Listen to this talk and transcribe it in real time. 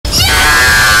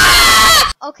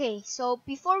Okay, so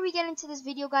before we get into this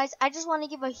video, guys, I just want to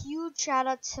give a huge shout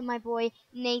out to my boy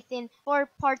Nathan for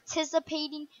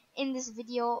participating in this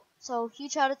video. So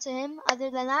huge shout out to him. Other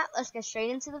than that, let's get straight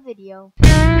into the video.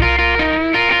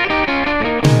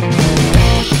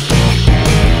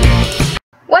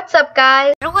 What's up,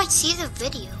 guys? How do I see the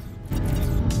video?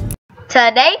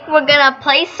 Today we're gonna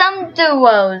play some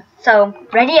duos. So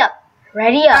ready up.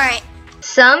 Alright.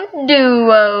 Some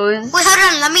duos. Wait,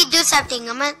 hold on. Let me do something.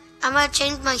 I'm gonna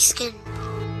change my skin.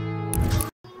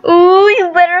 Ooh,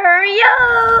 you better hurry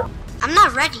up. I'm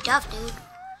not ready up, dude.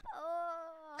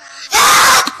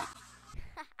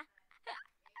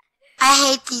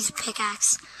 I hate these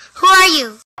pickaxes. Who are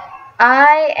you?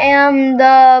 I am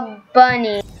the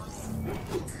bunny.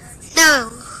 No.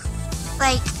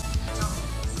 Like,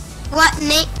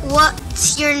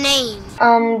 what's your name?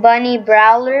 Bunny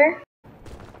Brawler.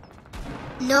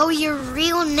 Know your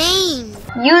real name.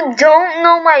 You don't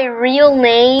know my real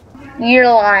name? You're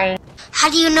lying.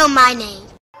 How do you know my name?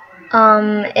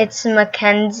 It's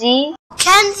Mackenzie.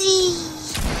 Kenzie!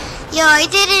 Yo, I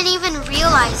didn't even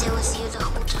realize it was you the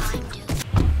whole time, dude.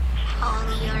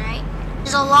 Holly, alright?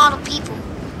 There's a lot of people.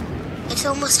 It's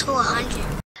almost to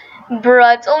 100.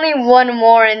 Bruh, it's only one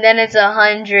more and then it's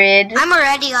 100. I'm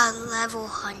already on level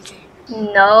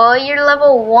 100. No, you're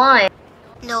level 1.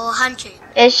 No, 100.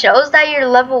 It shows that you're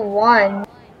level 1.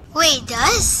 Wait, it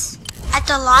does? At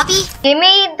the lobby? Give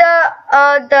me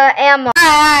the ammo.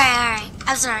 Alright.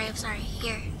 I'm sorry.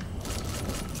 Here.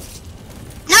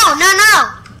 No!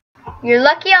 You're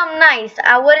lucky I'm nice.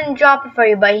 I wouldn't drop it for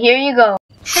you, but here you go.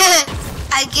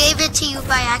 I gave it to you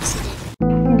by accident.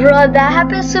 Bruh, that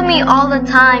happens to me all the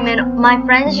time and my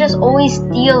friends just always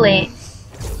steal it.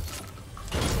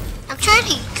 I'm trying to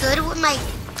be good with my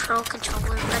Pro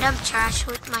Controller, but I'm trash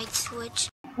with my Switch.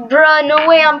 Bruh, no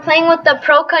way, I'm playing with the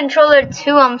Pro Controller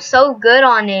too. I'm so good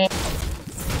on it.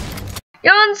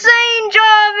 You're insane,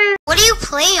 Jarvis! What do you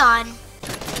play on?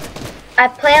 I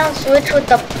play on Switch with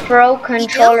the Pro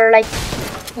Controller, like,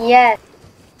 yes.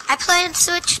 I play on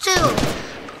Switch too,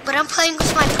 but I'm playing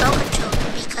with my Pro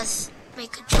Controller because my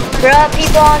controller... Bruh,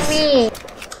 people on me.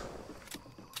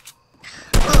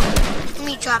 Oh, let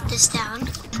me drop this down.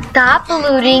 Stop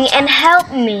looting and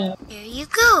help me. There you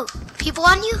go. People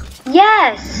on you?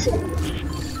 Yes.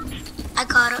 I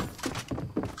got him.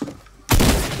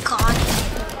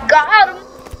 Got him.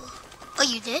 Oh,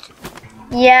 you did?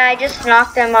 Yeah, I just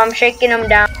knocked him. I'm shaking him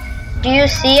down. Do you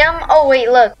see him? Oh, wait,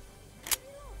 look.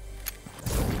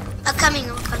 I'm coming.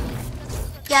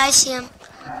 Yeah, I see him.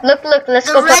 Look,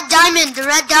 let's go. The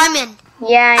red diamond.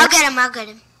 Yeah. I'll get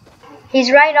him. He's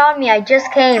right on me. I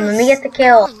just came. Let me get the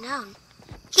kill. Oh, no.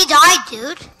 He died,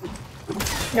 dude.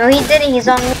 No, he didn't. He's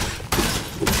on me.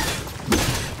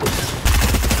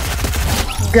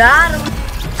 Got him.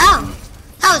 Oh,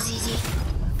 that was easy.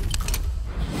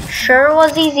 Sure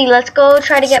was easy. Let's go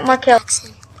try to get more kills.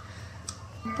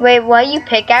 Wait, what? You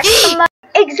pickaxe somebody?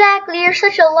 Exactly. You're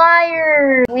such a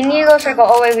liar. We need to go circle.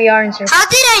 Oh, wait, we are in circle. How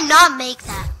did I not make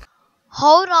that?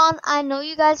 Hold on. I know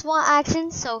you guys want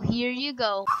action, so here you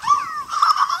go.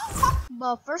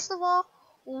 But first of all,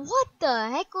 what the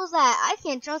heck was that? I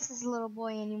can't trust this little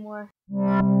boy anymore.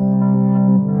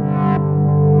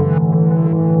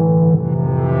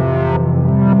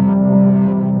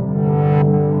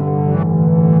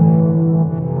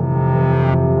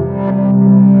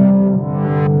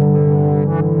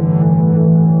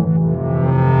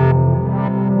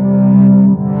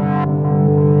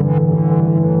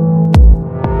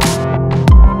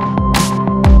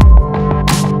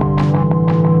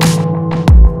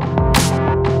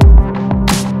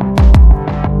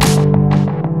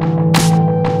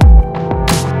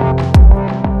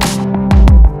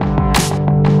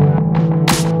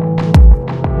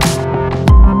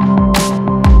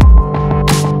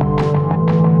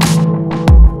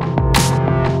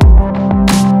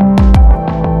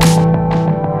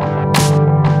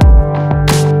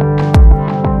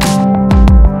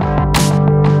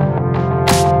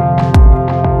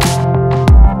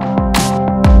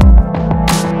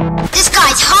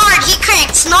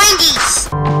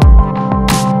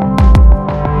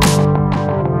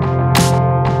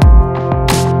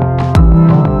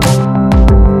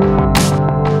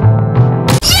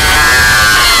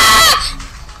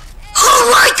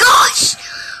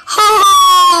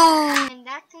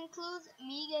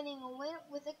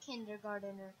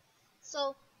 Kindergartner.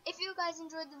 So if you guys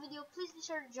enjoyed the video, please be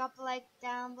sure to drop a like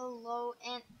down below,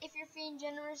 and if you're feeling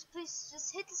generous, please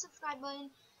just hit the subscribe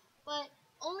button, but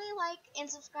only like and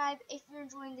subscribe if you're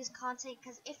enjoying this content,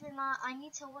 because if you're not, I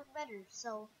need to work better,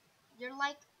 so your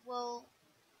like will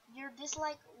your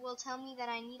dislike will tell me that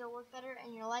I need to work better,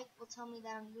 and your like will tell me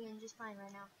that I'm doing just fine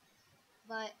right now.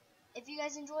 But if you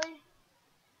guys enjoyed,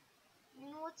 you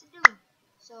know what to do.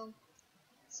 So,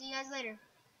 see you guys later.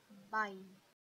 Bye.